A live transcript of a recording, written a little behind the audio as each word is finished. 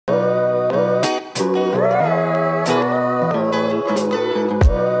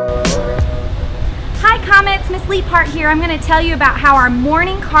Miss Lee Part here. I'm going to tell you about how our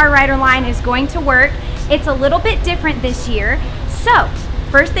morning car rider line is going to work. It's a little bit different this year. So,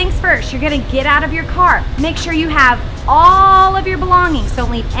 first things first, you're going to get out of your car. Make sure you have all of your belongings.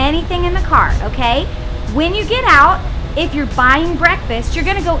 Don't leave anything in the car, okay? When you get out, if you're buying breakfast, you're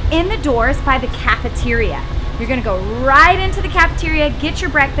going to go in the doors by the cafeteria. You're going to go right into the cafeteria, get your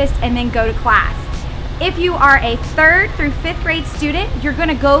breakfast, and then go to class. If you are a 3rd through 5th grade student, you're going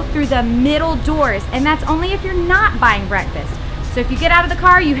to go through the middle doors, and that's only if you're not buying breakfast. So if you get out of the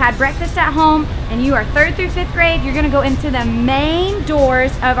car, you had breakfast at home, and you are 3rd through 5th grade, you're going to go into the main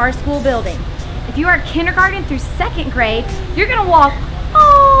doors of our school building. If you are kindergarten through 2nd grade, you're going to walk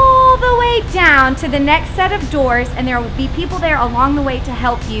all the way down to the next set of doors, and there will be people there along the way to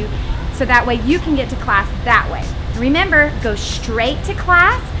help you, so that way you can get to class that way. Remember, go straight to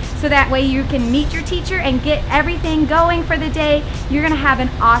class, so that way you can meet your teacher and get everything going for the day. You're gonna have an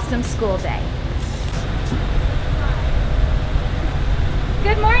awesome school day.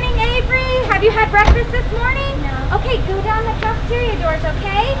 Good morning, Avery. Have you had breakfast this morning? No. Okay, go down the cafeteria doors,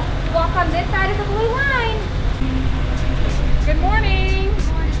 okay? Walk on this side of the blue line. Good morning.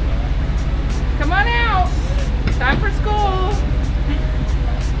 Good morning. Come on out. Time for school.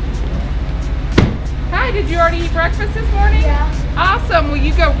 Hi, did you already eat breakfast this morning? Yeah. Awesome. Well,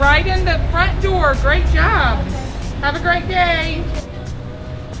 you go right in the front door. Great job. Okay. Have a great day.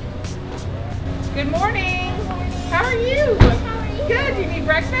 Good morning. Good morning. How are you? How are you? Good. You need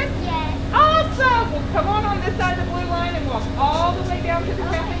breakfast? Yes. Awesome. Well, come on this side of the blue line and walk all the way down to the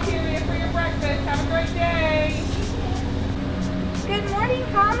cafeteria for your breakfast. Have a great day. Good morning,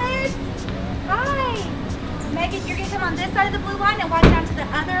 Comets. Hi. Megan, you're going to come on this side of the blue line and walk down to the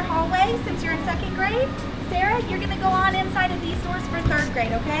other hallway since you're in 2nd grade. Sarah, you're going to go on inside of these doors for 3rd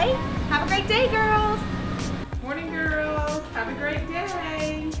grade, okay? Have a great day, girls. Morning, girls. Have a great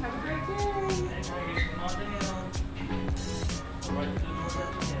day. Have a great day.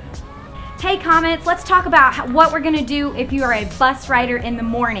 Hey, Comets, let's talk about what we're going to do if you are a bus rider in the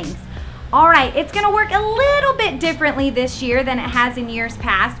mornings. All right, it's going to work a little bit differently this year than it has in years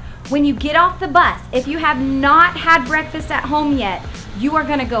past. When you get off the bus, if you have not had breakfast at home yet, you are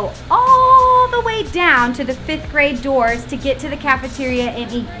going to go all the way down to the 5th grade doors to get to the cafeteria and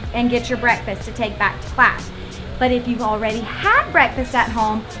eat and get your breakfast to take back to class. But if you've already had breakfast at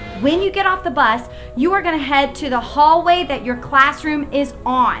home, when you get off the bus, you are going to head to the hallway that your classroom is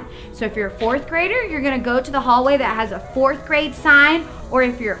on. So if you're a 4th grader, you're going to go to the hallway that has a 4th grade sign, or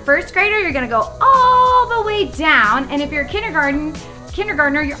if you're a 1st grader, you're going to go all the way down, and if you're a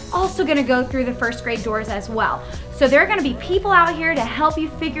kindergartner, you're also going to go through the 1st grade doors as well. So there are going to be people out here to help you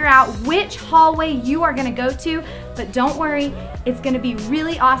figure out which hallway you are going to go to, but don't worry, it's going to be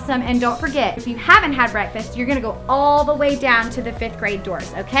really awesome. And don't forget, if you haven't had breakfast, you're going to go all the way down to the 5th grade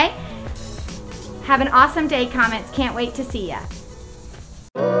doors, okay? Have an awesome day, Comets. Can't wait to see ya.